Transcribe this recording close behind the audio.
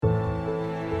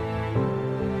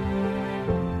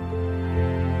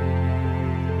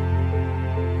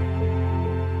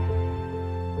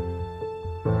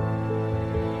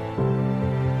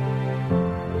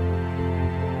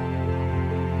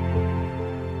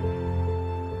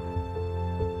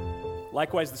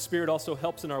Likewise, the Spirit also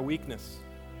helps in our weakness.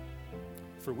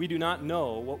 For we do not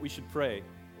know what we should pray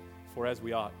for as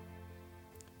we ought.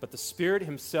 But the Spirit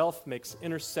himself makes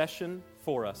intercession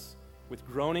for us with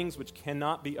groanings which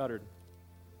cannot be uttered.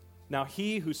 Now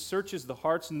he who searches the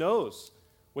hearts knows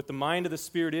what the mind of the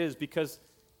Spirit is, because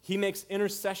he makes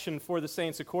intercession for the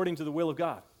saints according to the will of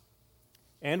God.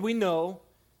 And we know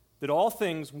that all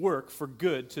things work for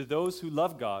good to those who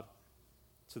love God,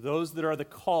 to those that are the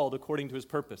called according to his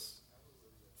purpose.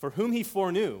 For whom he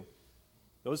foreknew,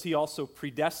 those he also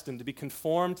predestined to be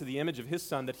conformed to the image of his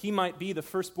Son, that he might be the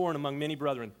firstborn among many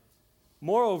brethren.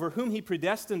 Moreover, whom he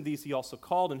predestined, these he also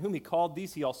called, and whom he called,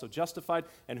 these he also justified,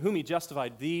 and whom he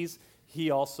justified, these he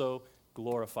also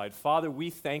glorified. Father, we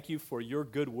thank you for your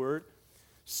good word.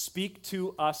 Speak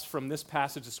to us from this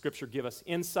passage of Scripture. Give us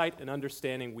insight and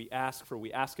understanding. We ask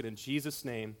it in Jesus'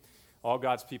 name. All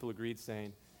God's people agreed,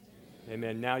 saying,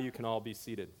 Amen. Now you can all be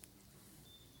seated.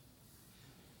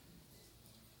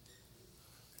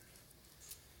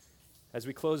 As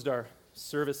we closed our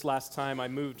service last time, I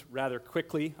moved rather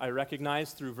quickly, I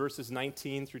recognize, through verses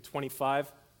 19 through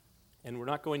 25, and we're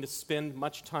not going to spend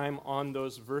much time on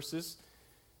those verses,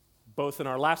 both in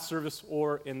our last service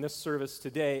or in this service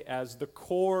today, as the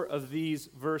core of these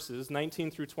verses, 19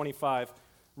 through 25,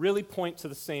 really point to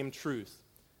the same truth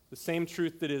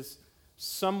that is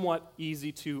somewhat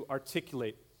easy to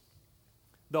articulate.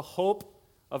 The hope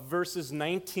of verses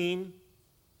 19,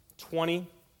 20,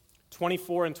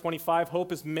 24 and 25.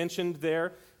 Hope is mentioned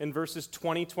there in verses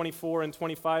 20, 24, and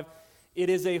 25. It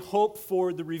is a hope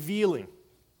for the revealing.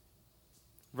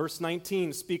 Verse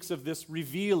 19 speaks of this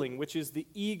revealing, which is the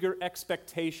eager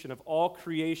expectation of all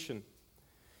creation.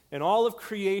 And all of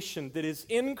creation that is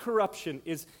in corruption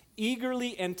is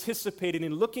eagerly anticipating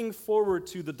and looking forward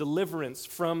to the deliverance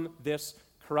from this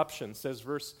corruption, says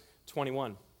verse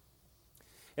 21.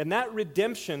 And that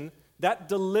redemption, that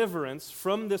deliverance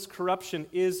from this corruption,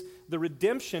 is the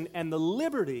redemption and the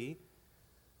liberty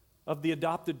of the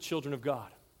adopted children of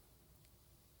God.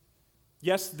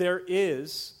 Yes, there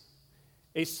is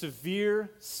a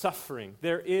severe suffering.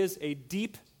 There is a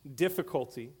deep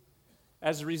difficulty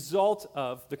as a result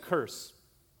of the curse,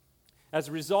 as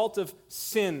a result of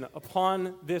sin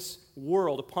upon this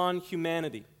world, upon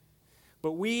humanity.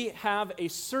 But we have a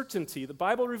certainty, the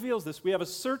Bible reveals this, we have a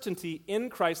certainty in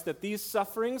Christ that these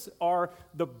sufferings are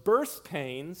the birth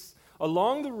pains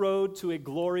along the road to a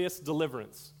glorious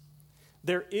deliverance.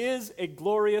 There is a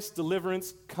glorious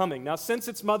deliverance coming. Now, since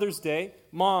it's Mother's Day,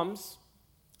 moms,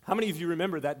 how many of you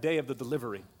remember that day of the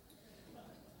delivery?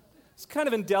 It's kind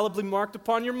of indelibly marked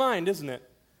upon your mind, isn't it?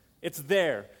 It's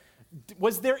there.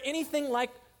 Was there anything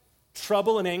like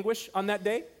trouble and anguish on that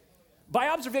day? By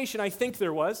observation, I think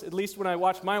there was, at least when I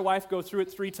watched my wife go through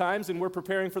it 3 times, and we're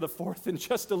preparing for the 4th in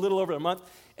just a little over a month.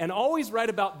 And always right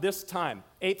about this time,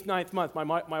 8th, 9th month,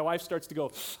 my wife starts to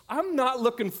go, I'm not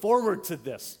looking forward to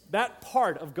this. That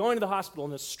part of going to the hospital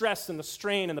and the stress and the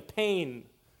strain and the pain.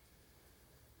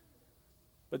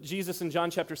 But Jesus in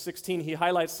John chapter 16, he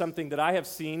highlights something that I have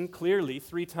seen clearly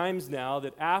 3 times now,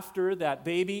 that after that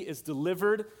baby is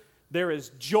delivered, there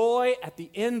is joy at the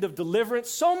end of deliverance,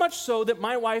 so much so that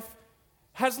my wife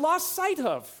has lost sight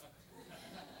of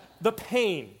the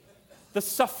pain, the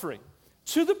suffering,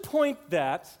 to the point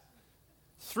that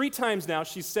 3 times now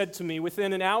she's said to me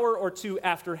within an hour or 2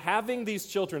 after having these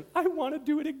children, I want to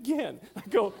do it again. I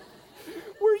go,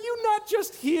 were you not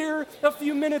just here a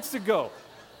few minutes ago?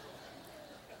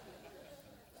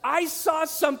 I saw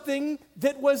something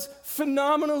that was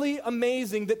phenomenally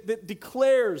amazing that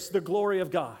declares the glory of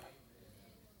God.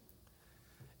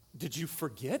 Did you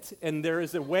forget? And there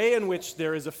is a way in which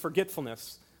there is a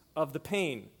forgetfulness of the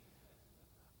pain,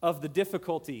 of the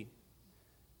difficulty.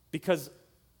 Because,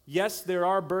 yes, there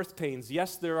are birth pains.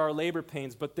 Yes, there are labor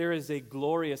pains. But there is a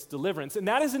glorious deliverance. And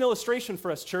that is an illustration for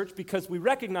us, church, because we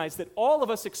recognize that all of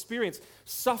us experience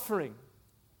suffering.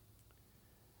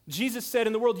 Jesus said,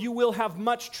 in the world you will have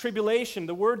much tribulation.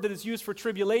 The word that is used for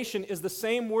tribulation is the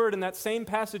same word in that same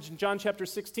passage in John chapter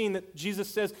 16 that Jesus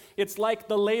says it's like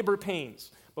the labor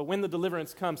pains. But when the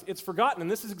deliverance comes, it's forgotten. And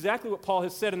this is exactly what Paul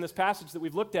has said in this passage that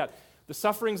we've looked at. The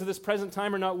sufferings of this present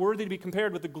time are not worthy to be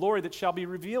compared with the glory that shall be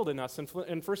revealed in us. In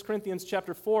 1 Corinthians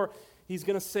chapter 4, he's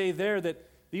going to say there that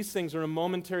these things are a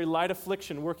momentary light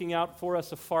affliction working out for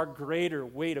us a far greater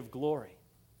weight of glory.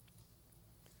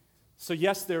 So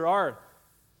yes, there are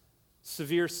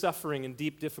severe suffering and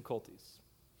deep difficulties.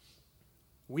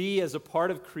 We, as a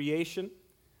part of creation,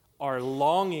 are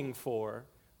longing for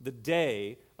the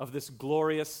day of this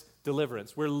glorious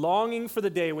deliverance. We're longing for the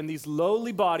day when these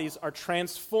lowly bodies are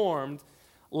transformed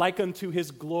like unto his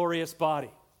glorious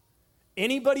body.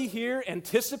 Anybody here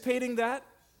anticipating that?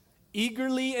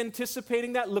 eagerly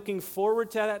anticipating that, looking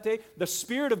forward to that day. The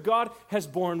Spirit of God has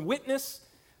borne witness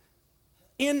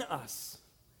in us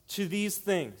to these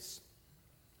things,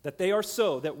 that they are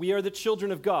so, that we are the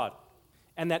children of God,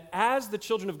 and that as the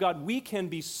children of God, we can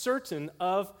be certain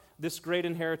of this great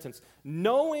inheritance.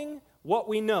 Knowing what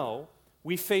we know,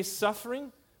 we face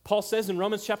suffering. Paul says in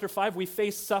Romans chapter 5, we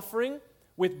face suffering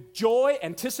with joy,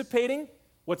 anticipating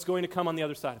what's going to come on the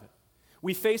other side of it.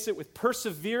 We face it with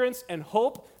perseverance and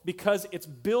hope because it's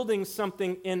building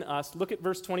something in us. Look at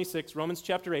verse 26, Romans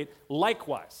chapter 8.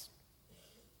 Likewise,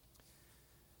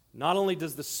 not only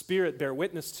does the Spirit bear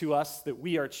witness to us that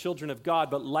we are children of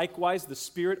God, but likewise the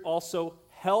Spirit also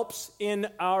helps in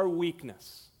our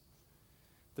weakness.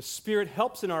 The Spirit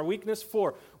helps in our weakness,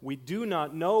 for we do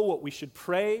not know what we should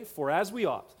pray for as we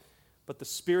ought, but the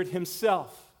Spirit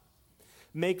Himself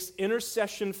makes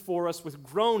intercession for us with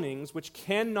groanings which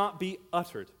cannot be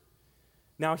uttered.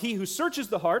 Now He who searches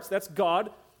the hearts, that's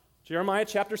God. Jeremiah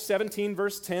chapter 17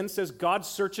 verse 10 says God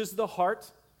searches the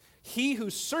heart. He who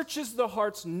searches the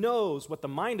hearts knows what the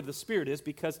mind of the Spirit is,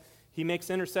 because He makes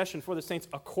intercession for the saints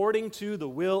according to the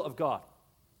will of God.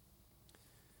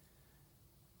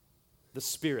 The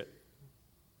Spirit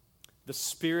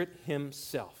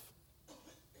Himself.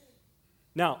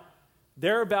 Now,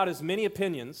 there are about as many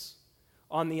opinions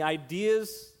on the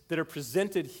ideas that are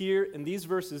presented here in these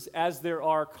verses as there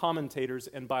are commentators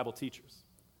and Bible teachers.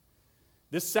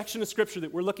 This section of Scripture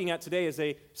that we're looking at today is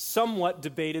a somewhat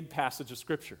debated passage of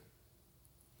Scripture.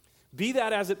 Be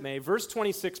that as it may, verse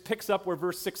 26 picks up where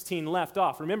verse 16 left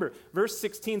off. Remember, verse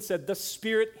 16 said, the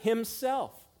Spirit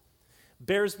Himself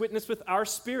bears witness with our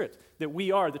spirit that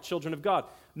we are the children of God.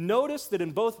 Notice that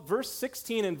in both verse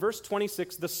 16 and verse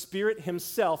 26, the Spirit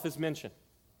Himself is mentioned.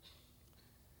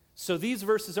 So these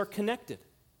verses are connected.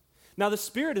 Now the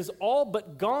Spirit is all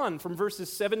but gone from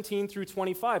verses 17 through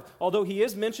 25. Although He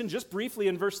is mentioned just briefly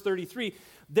in verse 33,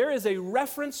 there is a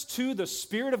reference to the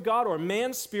Spirit of God or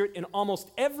man's spirit in almost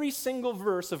every single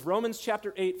verse of Romans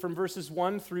chapter 8 from verses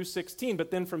 1 through 16.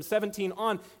 But then from 17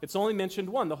 on, it's only mentioned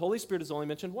one. The Holy Spirit is only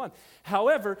mentioned one.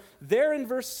 However, there in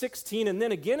verse 16 and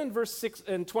then again in verse 6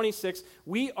 and 26,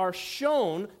 we are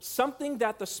shown something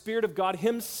that the Spirit of God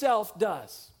Himself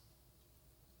does.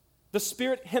 The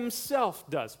Spirit Himself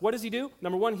does. What does He do?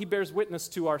 Number one, He bears witness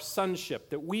to our sonship,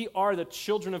 that we are the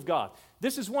children of God.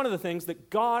 This is one of the things that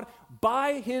God,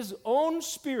 by His own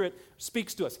Spirit,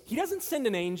 speaks to us. He doesn't send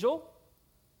an angel.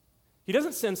 He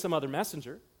doesn't send some other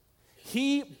messenger.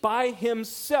 He, by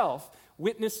Himself,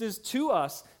 witnesses to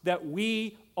us that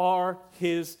we are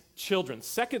His children.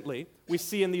 Secondly, we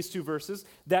see in these two verses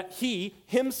that He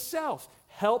Himself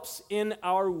helps in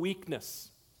our weakness.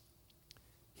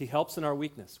 He helps in our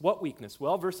weakness. What weakness?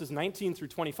 Well, verses 19 through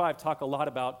 25 talk a lot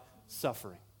about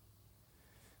suffering.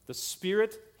 The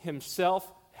Spirit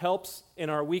Himself helps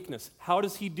in our weakness. How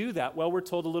does He do that? Well, we're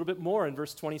told a little bit more in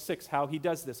verse 26 how He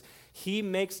does this. He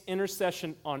makes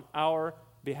intercession on our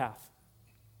behalf.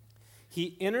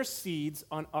 He intercedes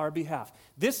on our behalf.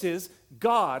 This is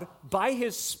God, by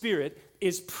His Spirit,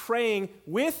 is praying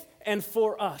with and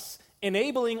for us,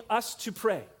 enabling us to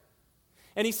pray.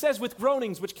 And He says, with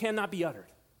groanings which cannot be uttered.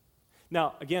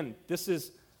 Now, again, this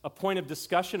is a point of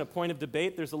discussion, a point of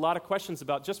debate. There's a lot of questions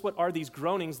about just what are these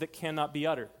groanings that cannot be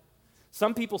uttered.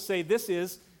 Some people say this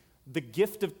is the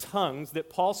gift of tongues that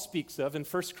Paul speaks of in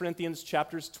 1 Corinthians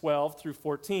chapters 12 through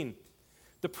 14.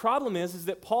 The problem is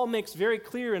that Paul makes very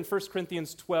clear in 1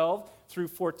 Corinthians 12 through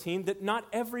 14 that not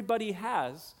everybody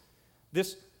has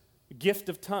this gift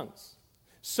of tongues.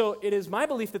 So it is my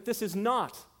belief that this is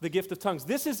not the gift of tongues.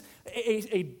 This is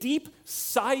a deep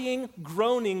sighing,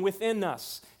 groaning within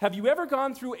us. Have you ever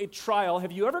gone through a trial?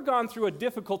 Have you ever gone through a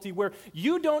difficulty where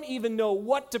you don't even know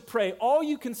what to pray? All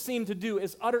you can seem to do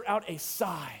is utter out a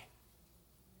sigh.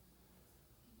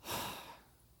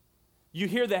 You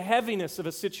hear the heaviness of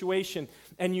a situation,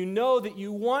 and you know that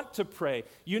you want to pray.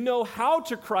 You know how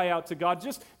to cry out to God.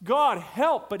 Just, God,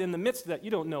 help. But in the midst of that, you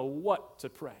don't know what to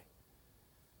pray.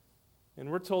 And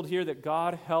we're told here that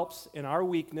God helps in our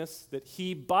weakness, that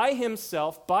He, by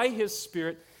Himself, by His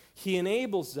Spirit, He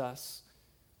enables us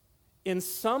in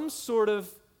some sort of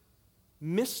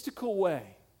mystical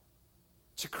way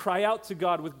to cry out to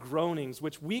God with groanings,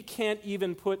 which we can't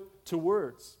even put to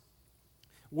words.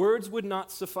 Words would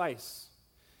not suffice.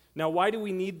 Now, why do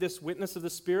we need this witness of the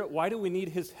Spirit? Why do we need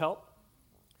His help?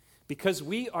 Because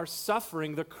we are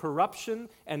suffering the corruption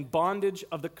and bondage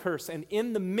of the curse. And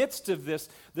in the midst of this,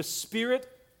 the Spirit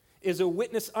is a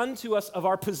witness unto us of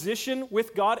our position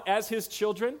with God as His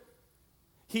children.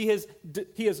 He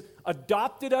has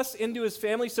adopted us into His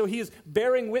family, so He is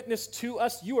bearing witness to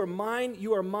us. You are mine,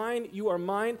 you are mine, you are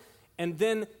mine. And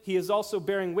then he is also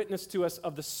bearing witness to us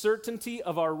of the certainty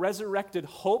of our resurrected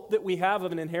hope that we have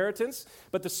of an inheritance.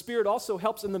 But the Spirit also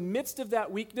helps in the midst of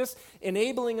that weakness,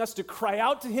 enabling us to cry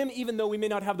out to him, even though we may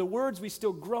not have the words, we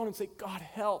still groan and say, God,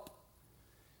 help.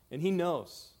 And he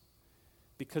knows,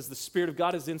 because the Spirit of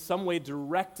God is in some way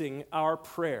directing our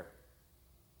prayer.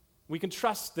 We can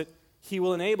trust that he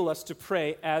will enable us to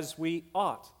pray as we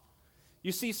ought.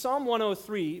 You see, Psalm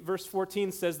 103, verse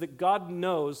 14 says that God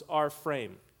knows our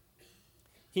frame.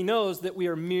 He knows that we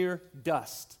are mere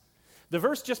dust. The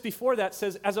verse just before that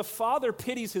says, as a father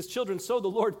pities his children, so the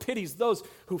Lord pities those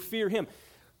who fear him.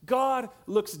 God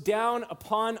looks down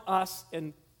upon us,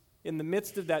 and in the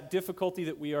midst of that difficulty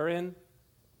that we are in,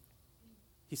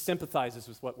 he sympathizes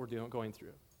with what we're going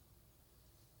through.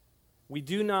 We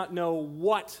do not know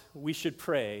what we should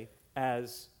pray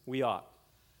as we ought.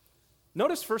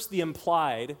 Notice first the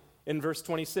implied in verse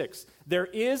 26. There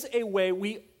is a way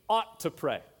we ought to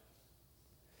pray.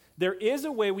 There is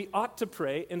a way we ought to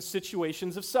pray in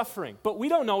situations of suffering, but we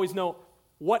don't always know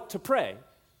what to pray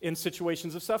in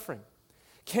situations of suffering.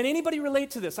 Can anybody relate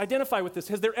to this? Identify with this.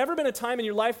 Has there ever been a time in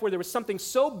your life where there was something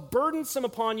so burdensome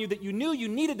upon you that you knew you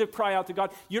needed to cry out to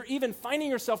God? You're even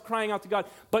finding yourself crying out to God,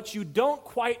 but you don't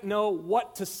quite know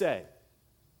what to say.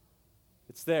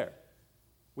 It's there.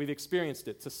 We've experienced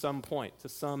it to some point, to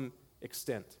some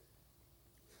extent.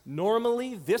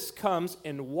 Normally, this comes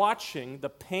in watching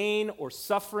the pain or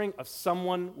suffering of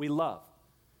someone we love.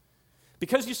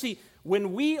 Because you see,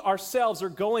 when we ourselves are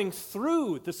going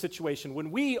through the situation,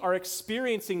 when we are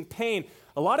experiencing pain,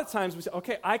 a lot of times we say,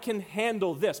 okay, I can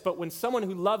handle this. But when someone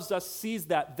who loves us sees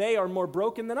that, they are more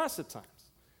broken than us at times.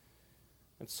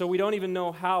 And so we don't even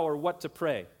know how or what to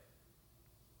pray.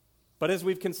 But as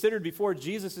we've considered before,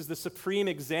 Jesus is the supreme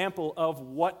example of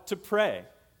what to pray.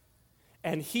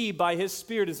 And he, by his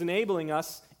Spirit, is enabling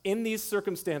us in these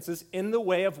circumstances in the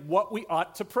way of what we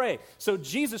ought to pray. So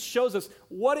Jesus shows us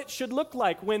what it should look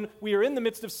like when we are in the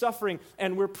midst of suffering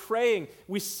and we're praying.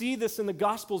 We see this in the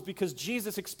Gospels because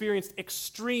Jesus experienced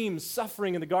extreme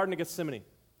suffering in the Garden of Gethsemane.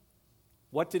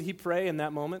 What did he pray in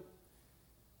that moment?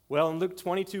 Well, in Luke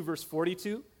 22, verse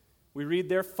 42, we read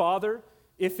there, Father,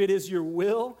 if it is your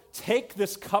will, take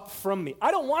this cup from me. I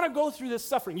don't want to go through this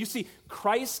suffering. You see,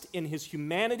 Christ in his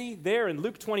humanity there in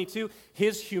Luke 22,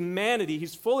 his humanity,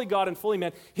 he's fully God and fully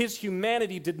man, his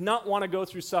humanity did not want to go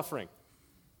through suffering.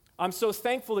 I'm so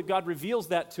thankful that God reveals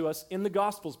that to us in the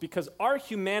Gospels because our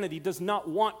humanity does not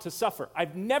want to suffer.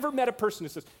 I've never met a person who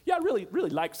says, yeah, I really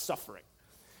like suffering.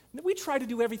 We try to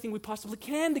do everything we possibly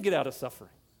can to get out of suffering.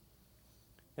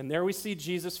 And there we see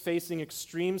Jesus facing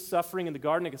extreme suffering in the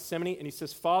Garden of Gethsemane, and he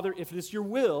says, Father, if it is your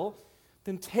will,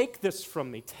 then take this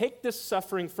from me. Take this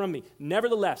suffering from me.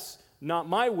 Nevertheless, not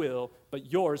my will,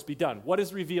 but yours be done. What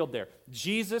is revealed there?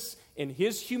 Jesus, in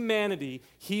his humanity,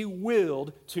 he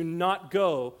willed to not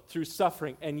go through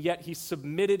suffering, and yet he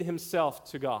submitted himself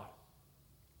to God.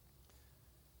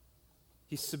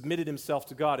 He submitted himself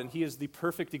to God, and he is the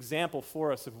perfect example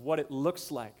for us of what it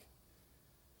looks like.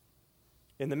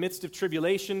 In the midst of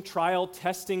tribulation, trial,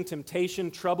 testing, temptation,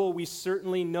 trouble, we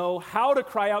certainly know how to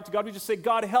cry out to God. We just say,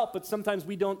 God, help, but sometimes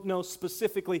we don't know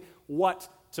specifically what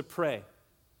to pray.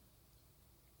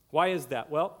 Why is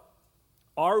that? Well,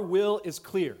 our will is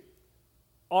clear.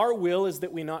 Our will is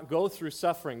that we not go through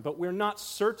suffering, but we're not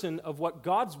certain of what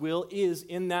God's will is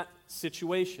in that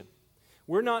situation.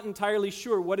 We're not entirely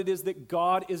sure what it is that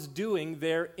God is doing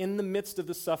there in the midst of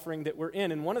the suffering that we're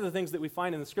in. And one of the things that we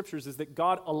find in the Scriptures is that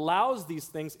God allows these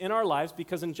things in our lives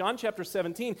because in John chapter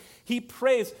 17, he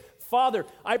prays, Father,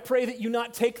 I pray that you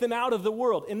not take them out of the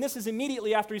world. And this is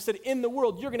immediately after he said, in the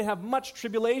world, you're going to have much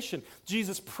tribulation.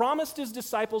 Jesus promised his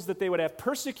disciples that they would have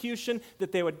persecution,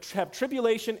 that they would have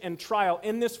tribulation and trial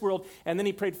in this world. And then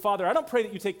he prayed, Father, I don't pray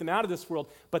that you take them out of this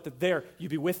world, but that there you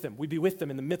be with them. We be with them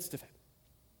in the midst of it.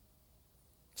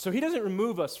 So he doesn't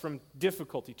remove us from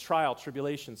difficulty, trial,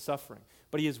 tribulation, suffering,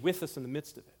 but he is with us in the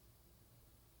midst of it.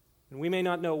 And we may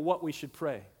not know what we should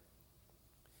pray.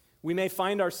 We may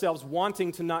find ourselves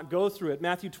wanting to not go through it.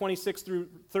 Matthew 26 through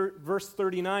verse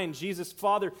 39, Jesus,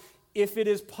 Father, if it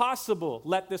is possible,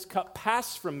 let this cup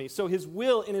pass from me. So his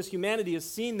will in his humanity is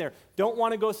seen there. Don't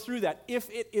want to go through that if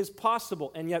it is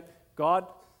possible. And yet God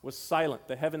was silent.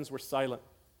 The heavens were silent.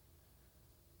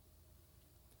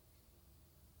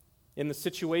 In the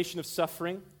situation of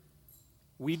suffering,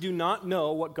 we do not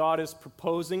know what God is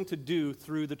proposing to do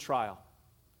through the trial.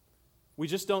 We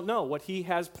just don't know what he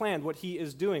has planned, what he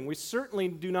is doing. We certainly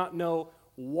do not know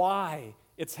why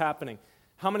it's happening.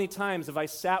 How many times have I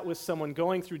sat with someone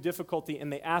going through difficulty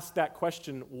and they ask that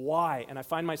question, why? And I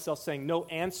find myself saying, no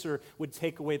answer would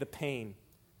take away the pain.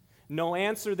 No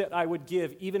answer that I would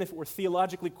give, even if it were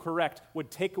theologically correct, would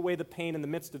take away the pain in the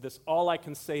midst of this. All I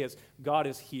can say is, God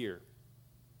is here.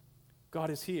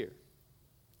 God is here.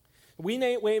 We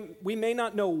may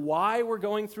not know why we're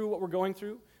going through what we're going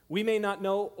through. We may not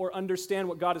know or understand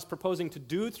what God is proposing to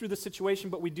do through the situation,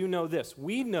 but we do know this.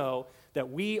 We know that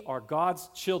we are God's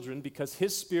children because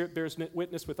His Spirit bears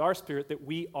witness with our spirit that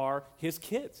we are His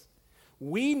kids.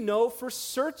 We know for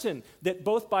certain that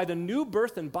both by the new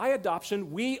birth and by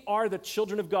adoption, we are the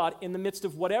children of God in the midst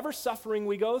of whatever suffering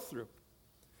we go through.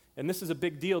 And this is a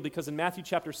big deal because in Matthew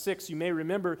chapter 6, you may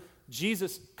remember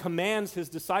Jesus commands His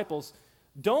disciples,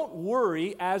 don't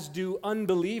worry, as do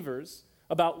unbelievers,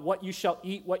 about what you shall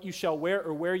eat, what you shall wear,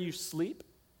 or where you sleep.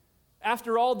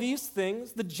 After all these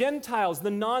things, the Gentiles,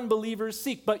 the non-believers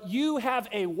seek. But you have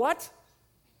a what?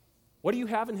 What do you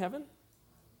have in heaven?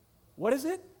 What is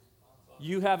it?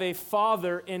 You have a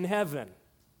Father in heaven.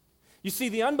 You see,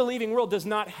 the unbelieving world does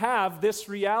not have this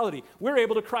reality. We're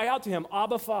able to cry out to Him,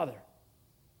 Abba, Father.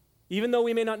 Even though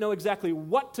we may not know exactly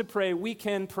what to pray, we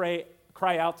can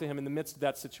cry out to Him in the midst of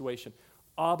that situation.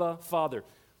 Abba, Father.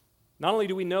 Not only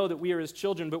do we know that we are His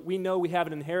children, but we know we have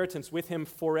an inheritance with Him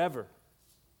forever.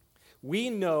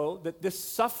 We know that this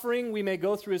suffering we may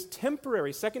go through is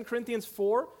temporary. 2 Corinthians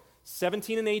 4,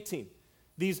 17 and 18.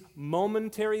 These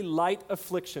momentary light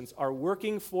afflictions are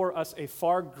working for us a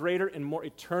far greater and more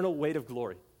eternal weight of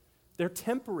glory. They're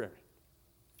temporary.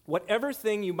 Whatever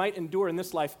thing you might endure in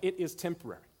this life, it is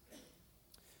temporary.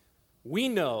 We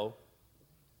know,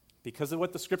 because of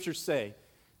what the Scriptures say,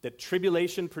 that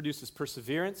tribulation produces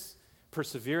perseverance,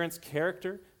 perseverance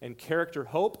character, and character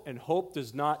hope, and hope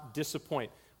does not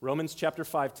disappoint. Romans chapter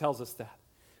 5 tells us that.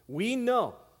 We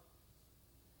know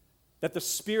that the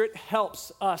Spirit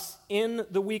helps us in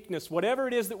the weakness. Whatever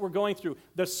it is that we're going through,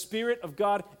 the Spirit of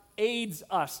God aids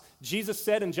us. Jesus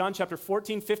said in John chapter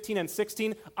 14, 15, and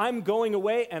 16, I'm going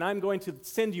away and I'm going to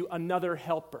send you another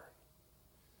helper.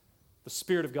 The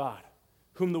Spirit of God,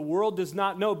 whom the world does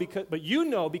not know, but you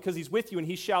know because He's with you and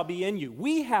He shall be in you.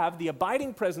 We have the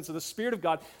abiding presence of the Spirit of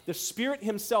God. The Spirit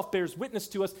Himself bears witness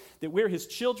to us that we're His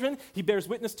children. He bears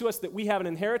witness to us that we have an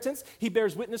inheritance. He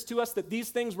bears witness to us that these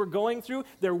things we're going through,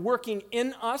 they're working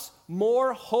in us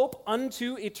more hope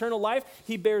unto eternal life.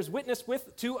 He bears witness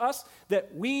to us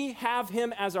that we have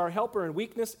Him as our helper in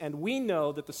weakness, and we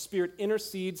know that the Spirit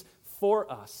intercedes for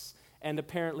us and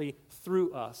apparently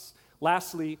through us.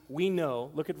 Lastly, we know,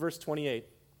 look at verse 28,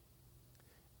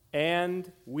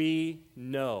 and we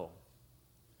know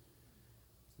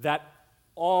that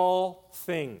all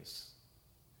things,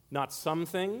 not some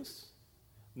things,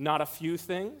 not a few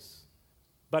things,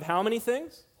 but how many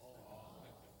things?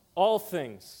 All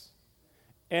things.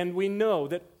 And we know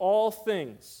that all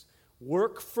things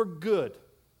work for good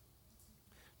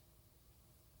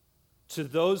to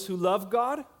those who love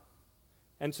God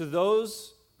and to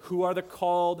those who are the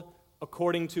called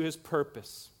according to His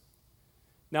purpose.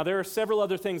 Now, there are several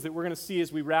other things that we're going to see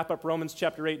as we wrap up Romans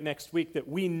chapter 8 next week that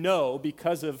we know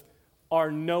because of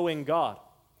our knowing God.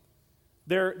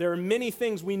 There are many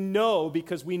things we know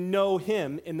because we know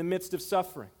Him in the midst of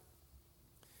suffering.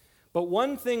 But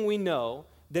one thing we know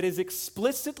that is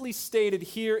explicitly stated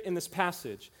here in this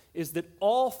passage is that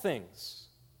all things,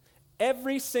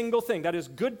 every single thing, that is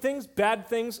good things, bad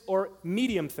things, or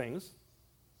medium things,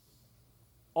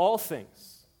 all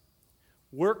things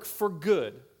work for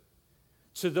good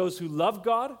to those who love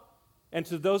God and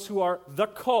to those who are the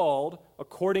called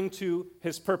according to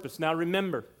His purpose. Now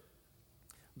remember,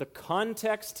 the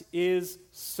context is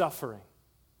suffering.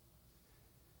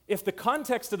 If the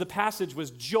context of the passage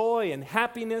was joy and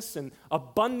happiness and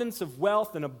abundance of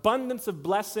wealth and abundance of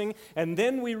blessing, and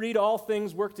then we read all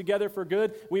things work together for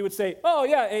good, we would say, oh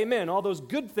yeah, amen, all those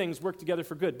good things work together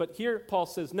for good. But here Paul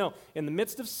says, no, in the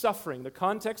midst of suffering, the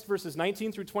context verses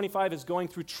 19 through 25 is going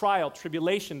through trial,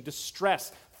 tribulation,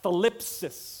 distress,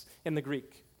 thalipsis in the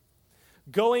Greek.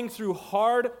 Going through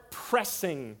hard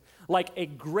pressing, like a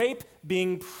grape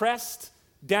being pressed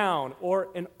down, or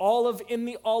an olive in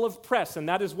the olive press, and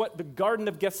that is what the Garden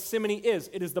of Gethsemane is.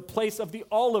 It is the place of the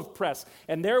olive press,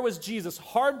 and there was Jesus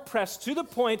hard pressed to the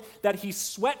point that He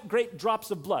sweat great drops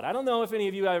of blood. I don't know if any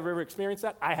of you have ever experienced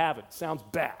that. I haven't. Sounds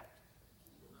bad.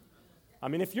 I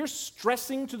mean, if you're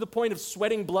stressing to the point of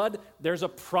sweating blood, there's a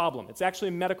problem. It's actually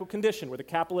a medical condition where the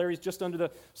capillaries just under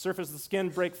the surface of the skin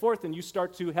break forth and you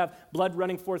start to have blood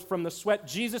running forth from the sweat.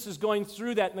 Jesus is going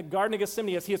through that in the Garden of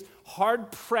Gethsemane as He is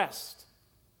hard pressed.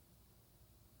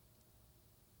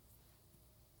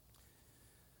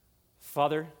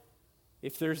 Father,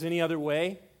 if there's any other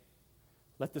way,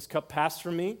 let this cup pass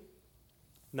from me.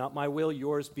 Not my will,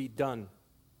 yours be done.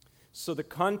 So the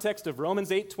context of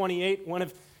Romans 8:28, one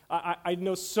of I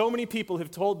know so many people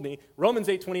have told me Romans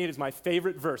 8:28 is my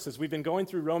favorite verse. As we've been going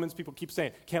through Romans, people keep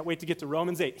saying, can't wait to get to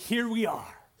Romans 8. Here we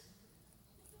are.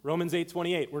 Romans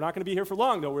 8:28. We're not going to be here for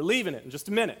long, though. We're leaving it in just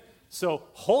a minute. So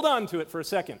hold on to it for a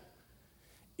second.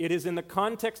 It is in the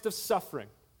context of suffering.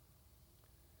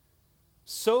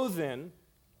 So then,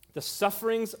 the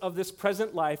sufferings of this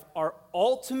present life are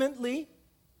ultimately,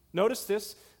 notice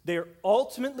this, they are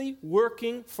ultimately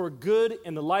working for good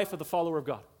in the life of the follower of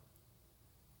God.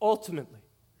 Ultimately.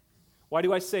 Why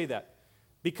do I say that?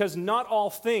 Because not all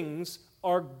things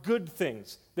are good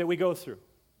things that we go through.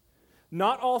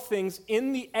 Not all things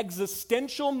in the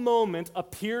existential moment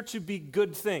appear to be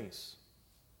good things.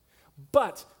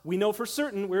 But we know for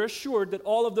certain, we're assured that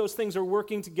all of those things are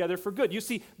working together for good. You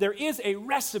see, there is a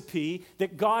recipe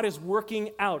that God is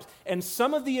working out. And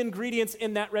some of the ingredients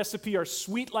in that recipe are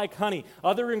sweet like honey.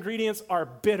 Other ingredients are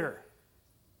bitter.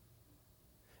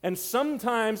 And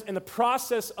sometimes in the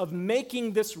process of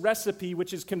making this recipe,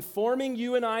 which is conforming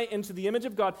you and I into the image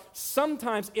of God,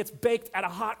 sometimes it's baked at a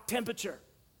hot temperature.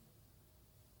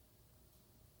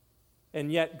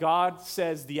 And yet God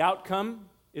says the outcome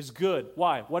is good.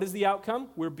 Why? What is the outcome?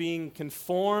 We're being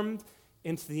conformed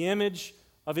into the image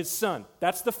of His Son.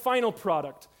 That's the final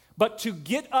product. But to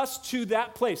get us to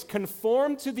that place,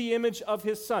 conformed to the image of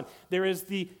His Son, there is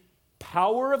the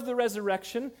power of the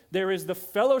resurrection, there is the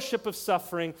fellowship of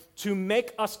suffering to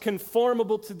make us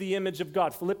conformable to the image of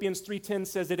God. Philippians 3:10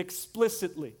 says it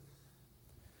explicitly.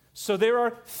 So there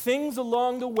are things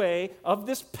along the way of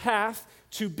this path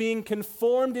to being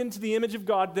conformed into the image of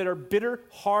God that are bitter,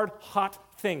 hard,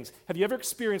 hot things. Have you ever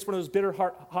experienced one of those bitter,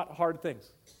 hard things?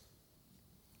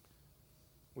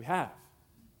 We have.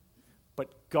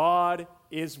 But God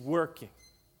is working.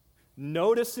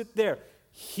 Notice it there.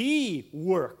 He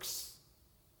works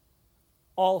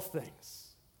all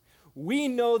things. We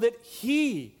know that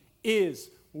He is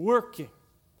working.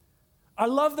 I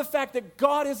love the fact that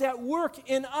God is at work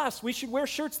in us. We should wear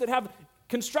shirts that have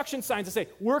construction signs that say,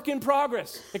 work in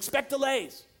progress, expect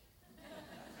delays.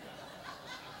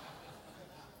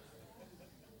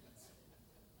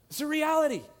 It's a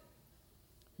reality.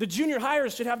 The junior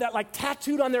hires should have that like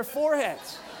tattooed on their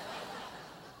foreheads.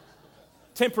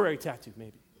 Temporary tattoo,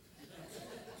 maybe.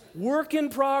 Work in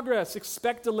progress,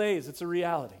 expect delays. It's a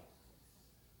reality.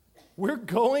 We're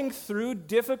going through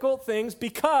difficult things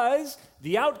because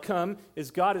the outcome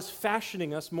is God is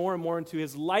fashioning us more and more into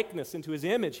His likeness, into His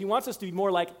image. He wants us to be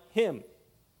more like Him.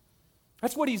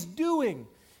 That's what He's doing.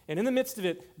 And in the midst of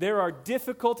it, there are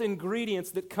difficult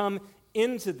ingredients that come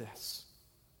into this.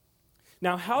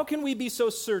 Now, how can we be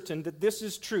so certain that this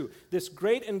is true? This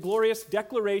great and glorious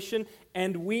declaration,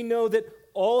 and we know that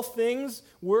all things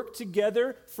work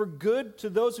together for good to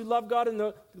those who love God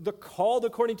and the called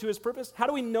according to His purpose. How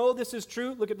do we know this is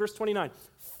true? Look at verse 29.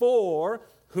 For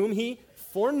whom He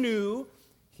foreknew,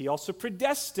 He also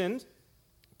predestined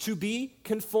to be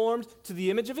conformed to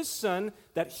the image of His Son,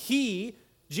 that He,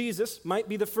 Jesus, might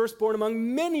be the firstborn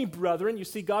among many brethren. You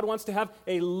see, God wants to have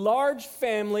a large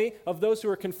family of those who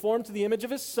are conformed to the image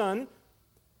of His Son.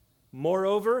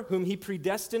 Moreover, whom He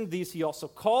predestined, these He also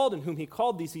called, and whom He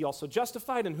called, these He also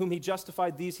justified, and whom He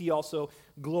justified, these He also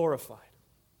glorified.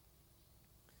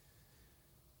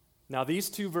 Now, these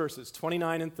two verses,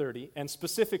 29 and 30, and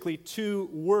specifically two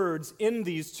words in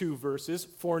these two verses,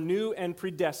 foreknew and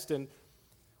predestined,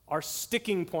 are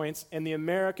sticking points in the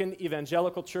American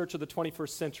evangelical church of the 21st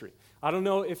century. I don't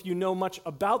know if you know much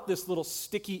about this little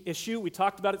sticky issue. We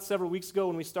talked about it several weeks ago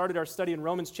when we started our study in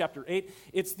Romans chapter 8.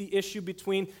 It's the issue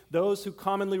between those who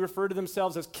commonly refer to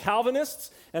themselves as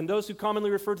Calvinists and those who commonly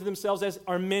refer to themselves as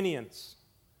Arminians.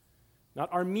 Not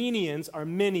Armenians,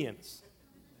 Arminians.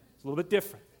 It's a little bit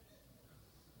different.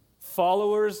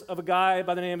 Followers of a guy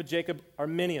by the name of Jacob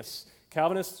Arminius.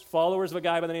 Calvinists, followers of a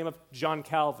guy by the name of John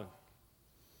Calvin.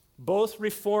 Both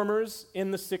reformers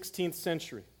in the 16th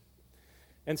century.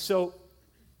 And so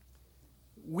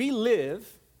we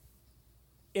live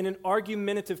in an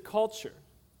argumentative culture.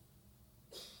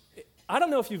 I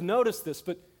don't know if you've noticed this,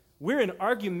 but we're an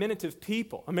argumentative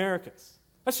people, Americans.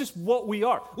 That's just what we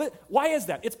are. Why is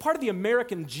that? It's part of the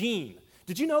American gene.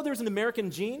 Did you know there's an American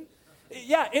gene?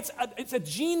 Yeah, it's a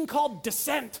gene called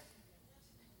dissent.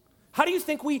 How do you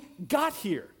think we got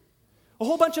here? A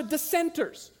whole bunch of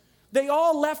dissenters. They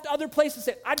all left other places and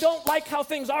said, I don't like how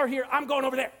things are here. I'm going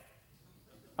over there.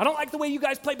 I don't like the way you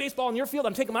guys play baseball in your field.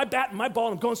 I'm taking my bat and my ball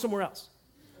and I'm going somewhere else.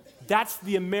 That's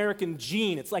the American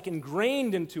gene. It's like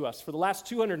ingrained into us for the last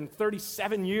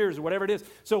 237 years or whatever it is.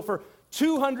 So for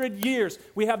 200 years,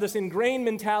 we have this ingrained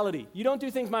mentality. You don't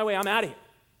do things my way, I'm out of here.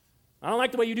 I don't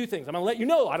like the way you do things. I'm going to let you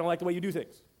know I don't like the way you do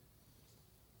things.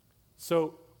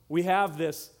 So we have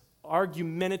this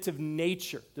argumentative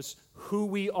nature, this who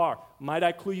we are. Might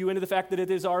I clue you into the fact that it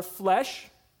is our flesh?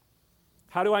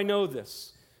 How do I know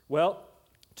this? Well,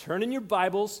 turn in your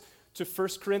Bibles to 1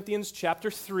 Corinthians chapter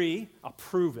 3. I'll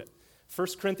prove it. 1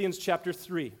 Corinthians chapter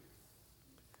 3.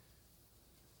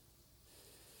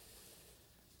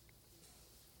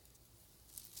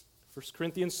 First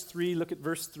Corinthians 3, look at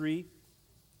verse 3.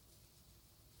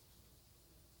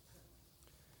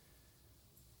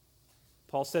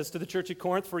 Paul says to the church at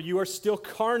Corinth, "For you are still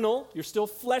carnal, you're still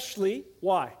fleshly."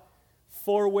 Why?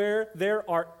 "For where there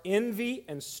are envy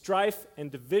and strife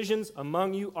and divisions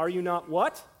among you, are you not"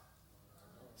 what?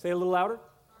 Say it a little louder.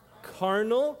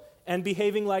 Carnal and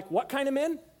behaving like what kind of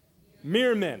men?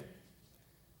 Mere men.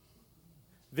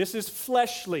 This is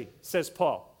fleshly, says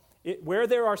Paul. Where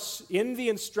there are envy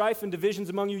and strife and divisions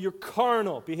among you, you're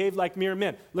carnal, behave like mere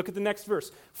men. Look at the next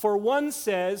verse. "For one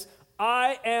says,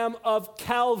 I am of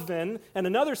Calvin, and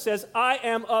another says, I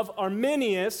am of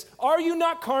Arminius. Are you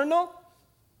not carnal?"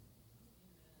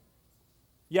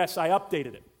 Yes, I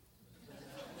updated it.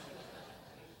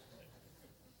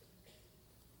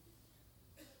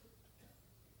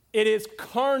 It is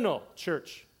carnal,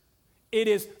 church. It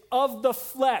is of the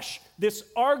flesh, this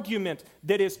argument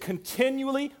that is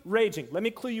continually raging. Let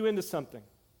me clue you into something.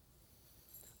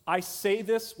 I say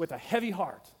this with a heavy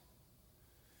heart.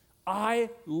 I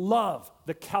love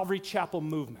the Calvary Chapel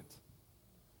movement.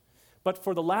 But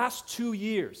for the last 2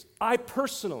 years, I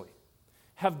personally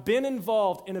have been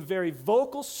involved in a very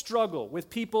vocal struggle with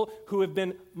people who have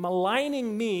been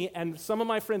maligning me and some of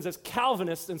my friends as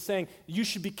Calvinists and saying, you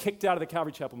should be kicked out of the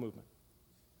Calvary Chapel movement.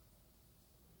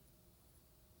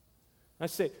 I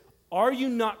say, are you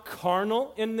not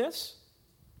carnal in this?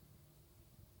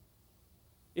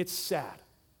 It's sad,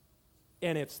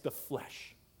 and it's the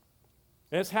flesh.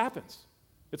 And this happens.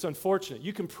 It's unfortunate.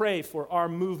 You can pray for our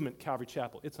movement, Calvary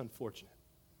Chapel. It's unfortunate.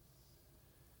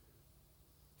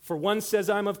 For one says,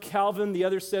 I'm of Calvin, the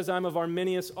other says, I'm of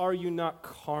Arminius. Are you not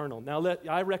carnal? Now,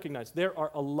 I recognize there are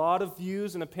a lot of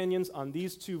views and opinions on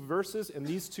these two verses and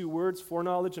these two words,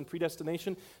 foreknowledge and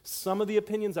predestination. Some of the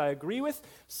opinions I agree with,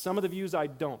 some of the views I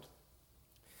don't.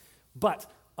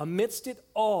 But amidst it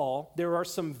all, there are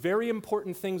some very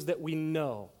important things that we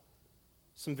know.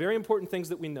 Some very important things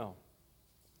that we know.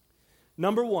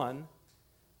 Number one,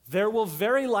 there will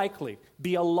very likely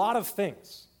be a lot of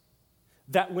things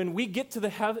that when we get to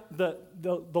the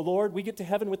Lord, we get to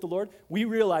heaven with the Lord, we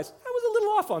realize, I was a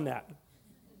little off on that.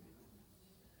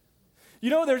 You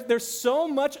know, there's so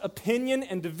much opinion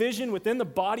and division within the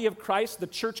body of Christ, the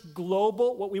church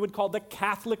global, what we would call the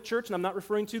Catholic Church, and I'm not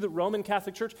referring to the Roman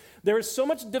Catholic Church. There is so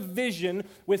much division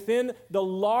within the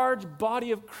large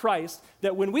body of Christ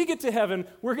that when we get to heaven,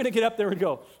 we're going to get up there and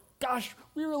go, gosh,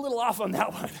 we were a little off on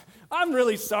that one. I'm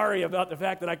really sorry about the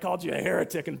fact that I called you a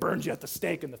heretic and burned you at the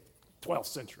stake in the 12th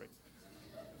century.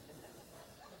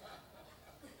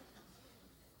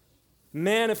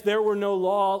 Man, if there were no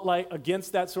law like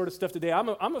against that sort of stuff today,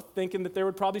 I'm thinking that there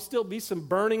would probably still be some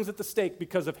burnings at the stake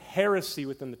because of heresy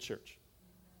within the church.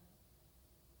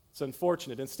 It's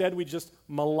unfortunate. Instead, we just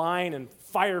malign and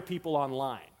fire people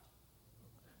online.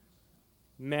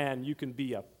 Man, you can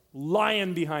be a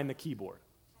lion behind the keyboard.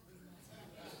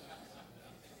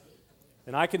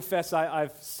 And I confess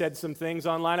I've said some things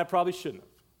online I probably shouldn't have.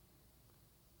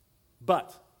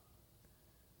 But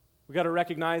we've got to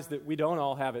recognize that we don't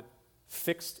all have it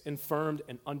fixed and firmed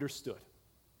and understood.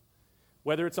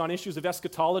 Whether it's on issues of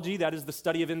eschatology, that is the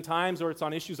study of end times, or it's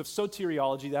on issues of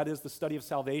soteriology, that is the study of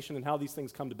salvation and how these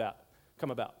things come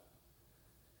about.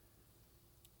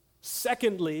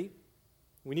 Secondly,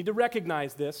 we need to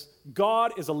recognize this.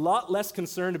 God is a lot less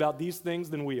concerned about these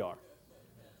things than we are.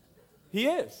 He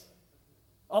is.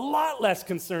 A lot less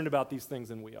concerned about these things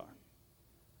than we are.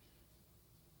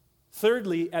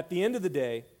 Thirdly, at the end of the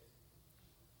day,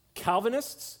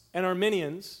 Calvinists and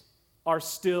Arminians are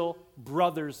still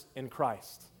brothers in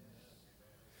Christ.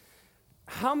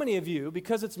 How many of you,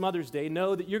 because it's Mother's Day,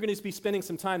 know that you're going to be spending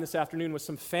some time this afternoon with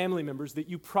some family members that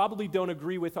you probably don't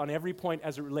agree with on every point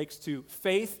as it relates to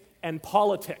faith and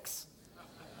politics?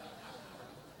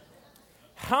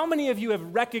 How many of you have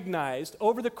recognized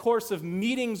over the course of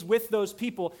meetings with those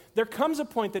people, there comes a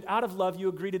point that out of love you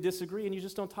agree to disagree and you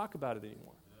just don't talk about it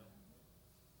anymore?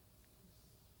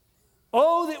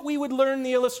 Oh, that we would learn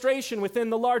the illustration within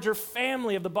the larger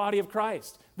family of the body of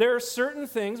Christ. There are certain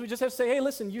things we just have to say, hey,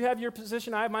 listen, you have your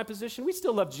position, I have my position. We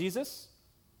still love Jesus.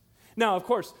 Now, of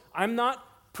course, I'm not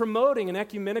promoting an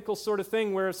ecumenical sort of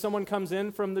thing where someone comes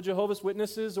in from the Jehovah's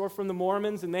Witnesses or from the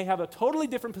Mormons and they have a totally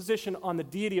different position on the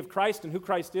deity of Christ and who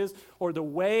Christ is or the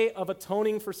way of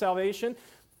atoning for salvation.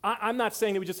 I'm not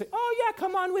saying that we just say, oh yeah,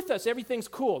 come on with us, everything's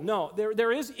cool. No,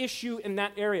 there is issue in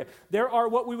that area. There are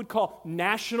what we would call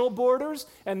national borders,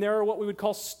 and there are what we would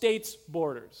call states'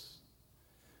 borders.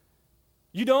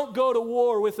 You don't go to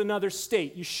war with another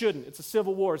state. You shouldn't. It's a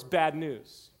civil war. It's bad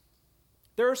news.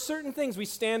 There are certain things we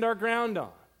stand our ground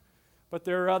on, but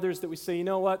there are others that we say, you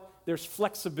know what? There's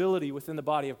flexibility within the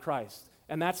body of Christ,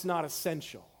 and that's not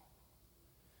essential.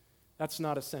 That's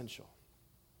not essential.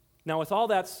 Now, with all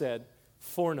that said,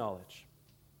 foreknowledge.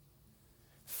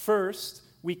 First,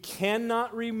 we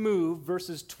cannot remove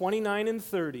verses 29 and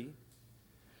 30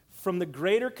 from the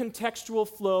greater contextual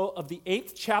flow of the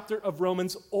 8th chapter of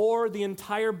Romans or the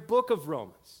entire book of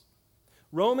Romans.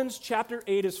 Romans chapter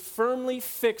 8 is firmly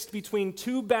fixed between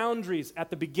two boundaries at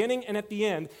the beginning and at the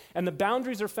end, and the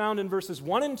boundaries are found in verses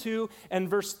 1 and 2 and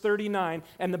verse 39,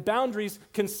 and the boundaries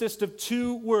consist of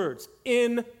two words: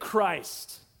 in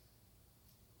Christ.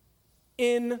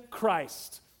 In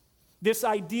Christ. This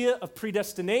idea of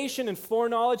predestination and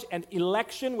foreknowledge and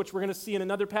election, which we're going to see in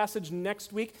another passage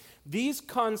next week, these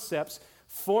concepts,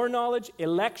 foreknowledge,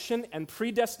 election, and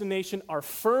predestination, are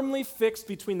firmly fixed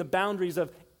between the boundaries of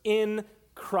in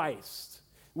Christ,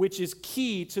 which is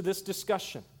key to this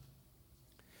discussion.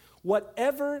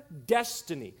 Whatever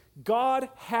destiny God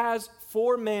has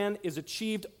for man is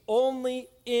achieved only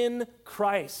in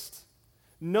Christ.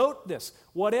 Note this: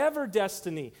 whatever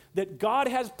destiny that God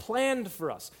has planned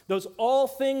for us, those all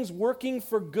things working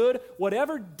for good,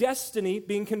 whatever destiny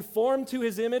being conformed to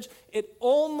his image, it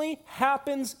only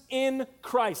happens in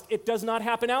Christ. It does not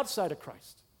happen outside of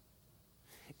Christ.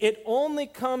 It only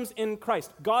comes in Christ.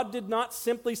 God did not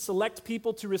simply select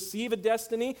people to receive a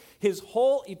destiny. His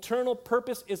whole eternal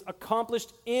purpose is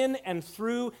accomplished in and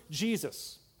through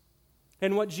Jesus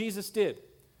and what Jesus did.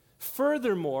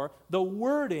 Furthermore, the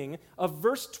wording of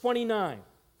verse 29,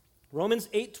 Romans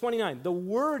 8:29, the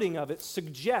wording of it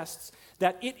suggests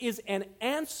that it is an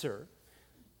answer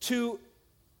to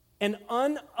an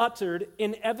unuttered,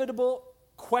 inevitable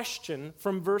question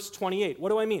from verse 28. What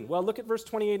do I mean? Well, look at verse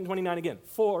 28 and 29 again.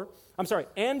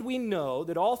 And we know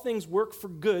that all things work for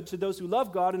good to those who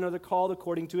love God and are called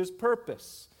according to his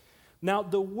purpose. Now,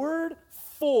 the word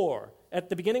for at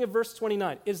the beginning of verse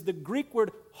 29 is the Greek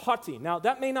word hoti. Now,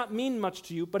 that may not mean much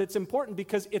to you, but it's important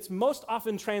because it's most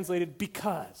often translated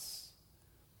because.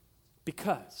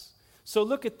 Because. So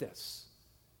look at this.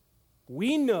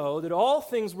 We know that all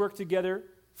things work together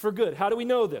for good. How do we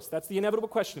know this? That's the inevitable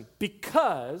question.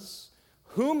 Because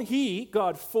whom he,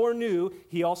 God, foreknew,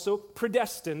 he also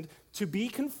predestined to be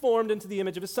conformed into the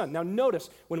image of his Son. Now notice,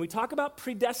 when we talk about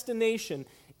predestination,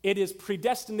 it is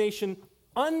predestination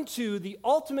unto the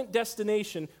ultimate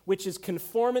destination, which is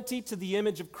conformity to the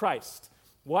image of Christ.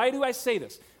 Why do I say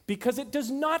this? Because it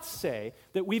does not say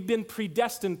that we've been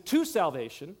predestined to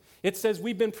salvation. It says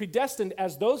we've been predestined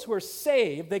as those who are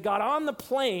saved. They got on the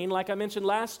plane, like I mentioned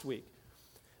last week.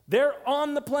 They're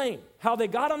on the plane. How they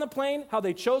got on the plane, how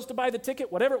they chose to buy the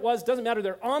ticket, whatever it was, doesn't matter.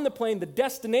 They're on the plane. The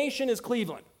destination is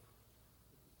Cleveland.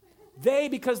 They,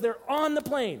 because they're on the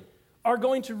plane, are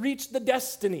going to reach the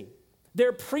destiny.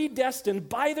 They're predestined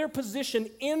by their position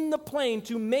in the plane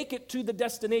to make it to the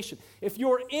destination. If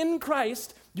you're in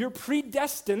Christ, you're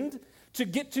predestined to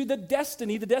get to the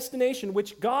destiny, the destination,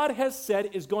 which God has said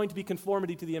is going to be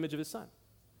conformity to the image of his Son.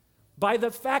 By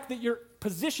the fact that you're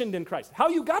positioned in Christ. How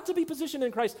you got to be positioned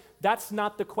in Christ, that's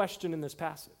not the question in this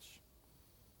passage.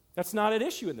 That's not an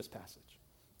issue in this passage.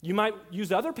 You might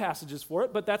use other passages for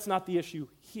it, but that's not the issue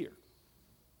here.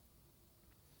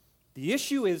 The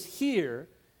issue is here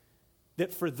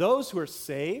that for those who are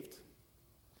saved,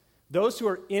 those who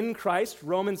are in Christ,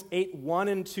 Romans 8:1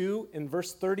 and 2 in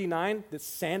verse 39, that's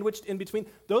sandwiched in between,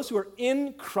 those who are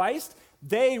in Christ,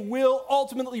 they will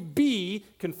ultimately be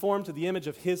conformed to the image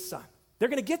of his Son. They're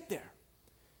going to get there.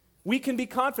 We can be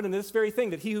confident in this very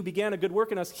thing, that he who began a good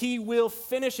work in us, he will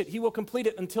finish it. He will complete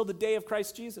it until the day of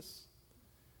Christ Jesus.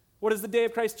 What is the day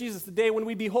of Christ Jesus? The day when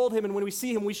we behold him, and when we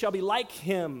see him, we shall be like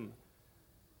him.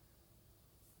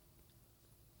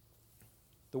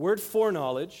 The word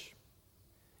foreknowledge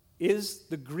is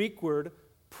the Greek word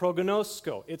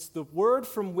prognosko. It's the word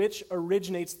from which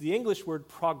originates the English word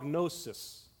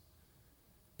prognosis.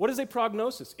 What is a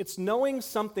prognosis? It's knowing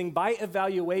something by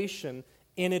evaluation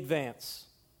in advance.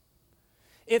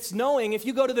 It's knowing, if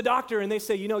you go to the doctor and they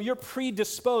say, you're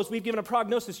predisposed, we've given a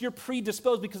prognosis, you're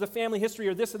predisposed because of family history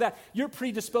or this or that, you're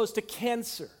predisposed to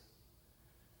cancer.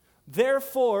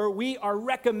 Therefore, we are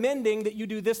recommending that you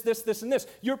do this, this, this, and this.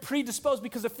 You're predisposed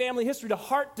because of family history to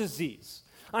heart disease.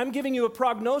 I'm giving you a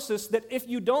prognosis that if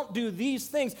you don't do these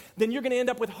things, then you're going to end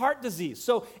up with heart disease.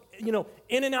 So,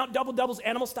 in and out double doubles,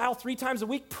 animal style, 3 times a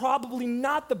week, probably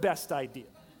not the best idea.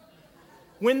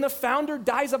 When the founder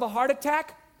dies of a heart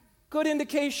attack, good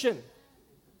indication.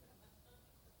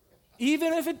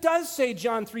 Even if it does say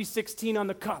John 3:16 on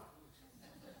the cup.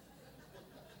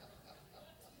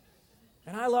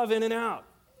 And I love In-N-Out.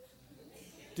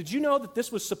 Did you know that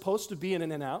this was supposed to be an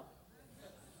In-N-Out?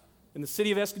 And the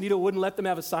city of Escondido wouldn't let them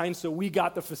have a sign, so we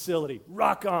got the facility.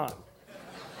 Rock on.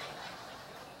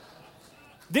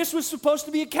 This was supposed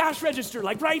to be a cash register,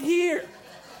 like right here.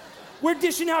 We're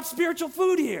dishing out spiritual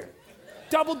food here.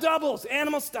 Double doubles,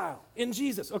 animal style, in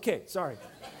Jesus. Okay, sorry.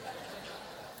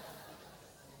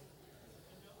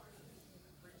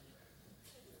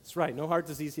 That's right, no heart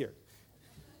disease here.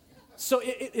 So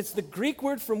it's the Greek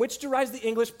word from which derives the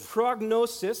English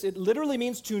prognosis. It literally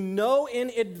means to know in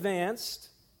advance.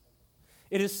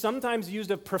 It is sometimes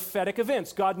used of prophetic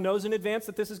events. God knows in advance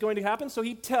that this is going to happen, so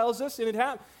he tells us, and it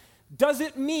happens. Does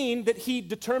it mean that he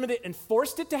determined it and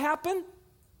forced it to happen?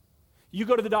 You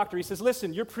go to the doctor, he says,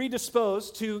 listen, you're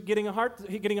predisposed to getting a heart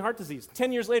disease.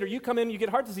 10 years later, you come in, you get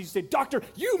heart disease, you say, doctor,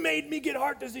 you made me get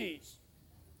heart disease.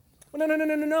 Well,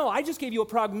 no, I just gave you a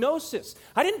prognosis.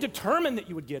 I didn't determine that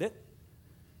you would get it.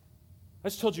 I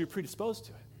just told you you're predisposed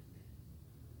to it.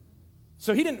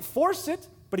 So he didn't force it,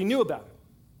 but he knew about it.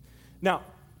 Now,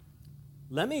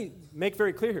 let me make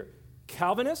very clear here.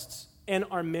 Calvinists and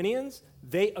Arminians,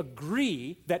 they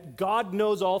agree that God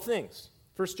knows all things.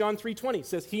 1 John 3:20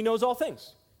 says he knows all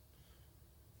things.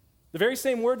 The very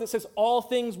same word that says all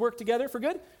things work together for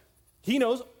good, he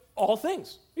knows all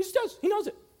things. He just does. He knows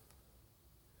it.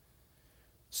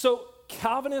 So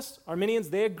Calvinists, Arminians,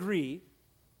 they agree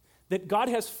that God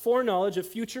has foreknowledge of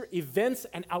future events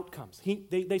and outcomes.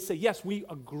 They say, yes, we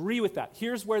agree with that.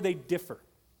 Here's where they differ.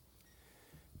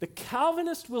 The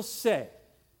Calvinist will say,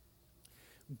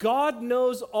 God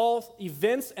knows all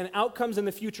events and outcomes in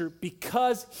the future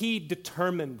because he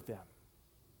determined them.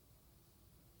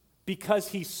 Because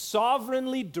he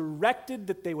sovereignly directed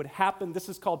that they would happen. This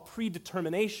is called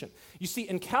predetermination. You see,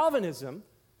 in Calvinism,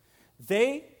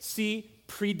 they see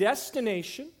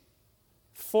predestination,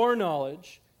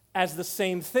 foreknowledge, as the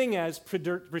same thing as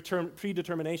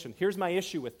predetermination. Here's my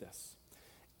issue with this.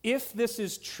 If this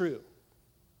is true,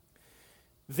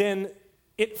 then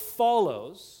it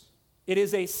follows, it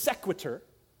is a sequitur,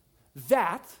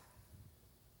 that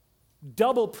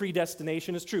double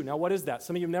predestination is true. Now, what is that?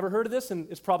 Some of you have never heard of this, and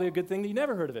it's probably a good thing that you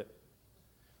never heard of it.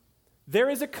 There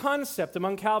is a concept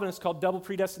among Calvinists called double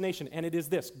predestination, and it is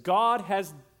this. God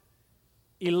has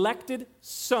elected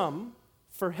some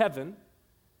for heaven,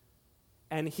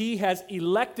 and he has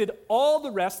elected all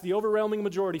the rest, the overwhelming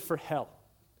majority, for hell,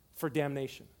 for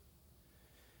damnation.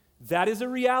 That is a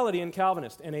reality in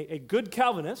Calvinist. And a good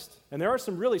Calvinist, and there are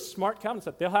some really smart Calvinists,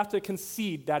 that they'll have to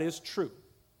concede that is true.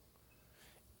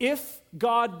 If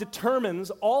God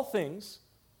determines all things,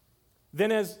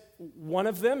 then as one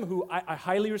of them, who I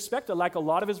highly respect, I like a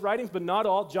lot of his writings, but not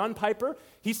all, John Piper,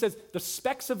 he says, the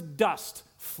specks of dust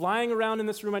flying around in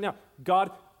this room right now,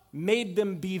 God made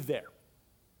them be there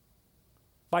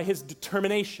by his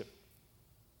determination.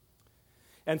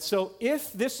 And so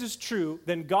if this is true,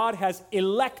 then God has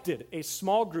elected a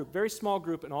small group, very small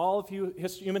group in all of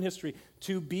human history,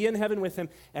 to be in heaven with him,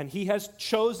 and he has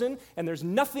chosen, and there's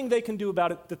nothing they can do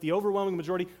about it, that the overwhelming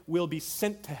majority will be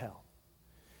sent to hell.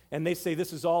 And they say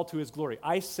this is all to his glory.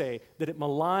 I say that it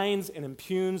maligns and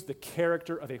impugns the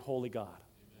character of a holy God.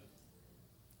 Amen.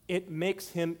 It makes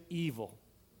him evil.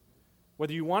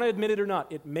 Whether you want to admit it or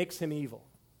not, it makes him evil.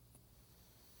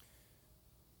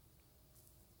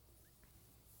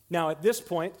 Now, at this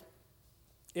point,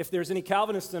 if there's any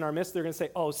Calvinists in our midst, they're going to say,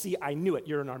 oh, see, I knew it,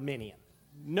 you're an Arminian.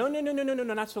 No,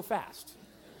 not so fast.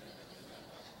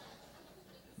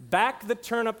 Back the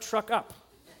turnip truck up.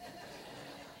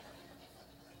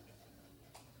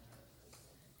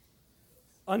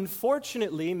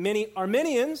 Unfortunately, many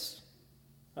Arminians,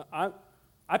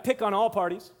 I pick on all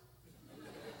parties,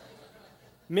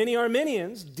 many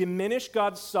Arminians diminish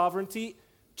God's sovereignty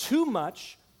too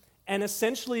much and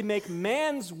essentially make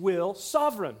man's will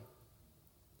sovereign.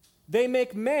 They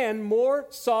make man more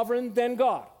sovereign than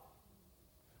God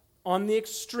on the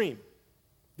extreme.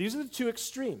 These are the two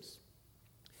extremes.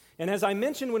 And as I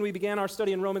mentioned when we began our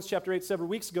study in Romans chapter 8 several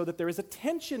weeks ago, that there is a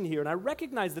tension here, and I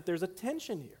recognize that there's a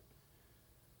tension here.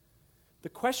 The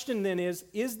question then is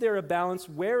there a balance?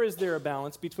 Where is there a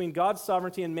balance between God's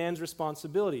sovereignty and man's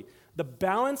responsibility? The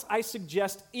balance, I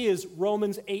suggest, is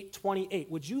Romans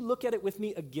 8:28. Would you look at it with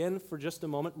me again for just a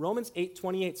moment? Romans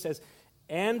 8:28 says,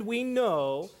 and we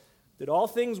know that all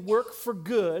things work for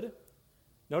good,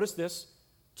 notice this,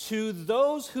 to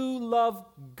those who love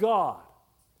God,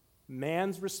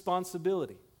 man's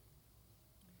responsibility,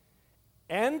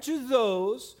 and to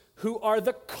those who are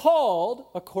the called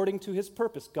according to his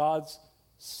purpose, God's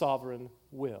sovereign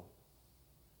will.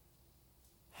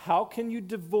 How can you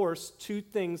divorce two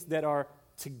things that are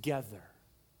together?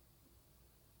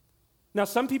 Now,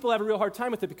 some people have a real hard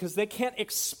time with it because they can't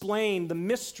explain the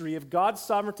mystery of God's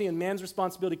sovereignty and man's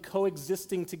responsibility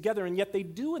coexisting together, and yet they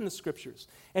do in the Scriptures.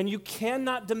 And you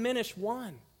cannot diminish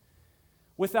one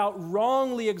without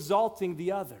wrongly exalting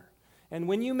the other. And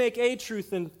when you make a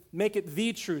truth and make it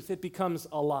the truth, it becomes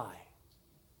a lie.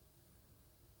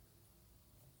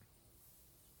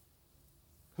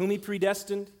 Whom he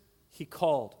predestined, he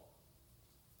called.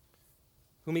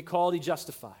 Whom he called, he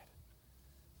justified.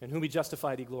 And whom he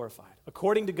justified, he glorified.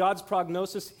 According to God's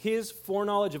prognosis, his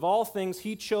foreknowledge of all things,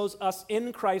 he chose us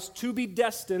in Christ to be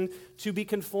destined to be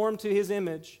conformed to his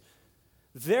image.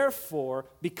 Therefore,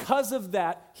 because of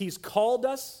that, he's called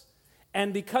us,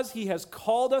 and because he has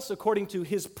called us according to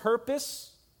his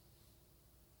purpose,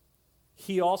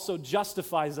 he also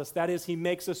justifies us. That is, he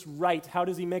makes us right. How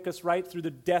does he make us right? Through the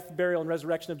death, burial, and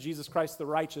resurrection of Jesus Christ the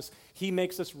righteous. He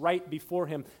makes us right before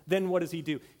him. Then what does he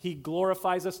do? He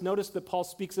glorifies us. Notice that Paul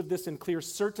speaks of this in clear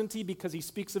certainty because he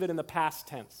speaks of it in the past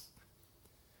tense.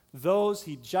 Those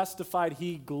he justified,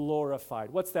 he glorified.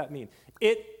 What's that mean?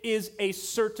 It is a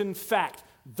certain fact.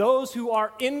 Those who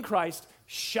are in Christ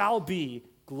shall be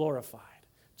glorified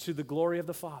to the glory of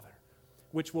the Father,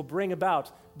 which will bring about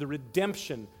the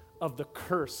redemption of the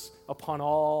curse upon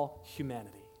all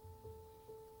humanity.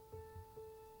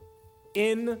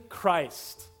 In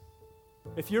Christ.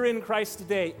 If you're in Christ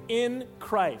today, in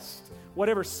Christ,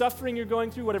 whatever suffering you're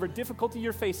going through, whatever difficulty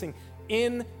you're facing,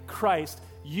 in Christ,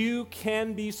 you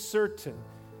can be certain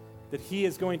that he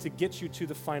is going to get you to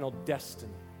the final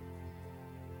destiny.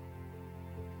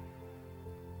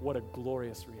 What a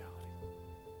glorious reality.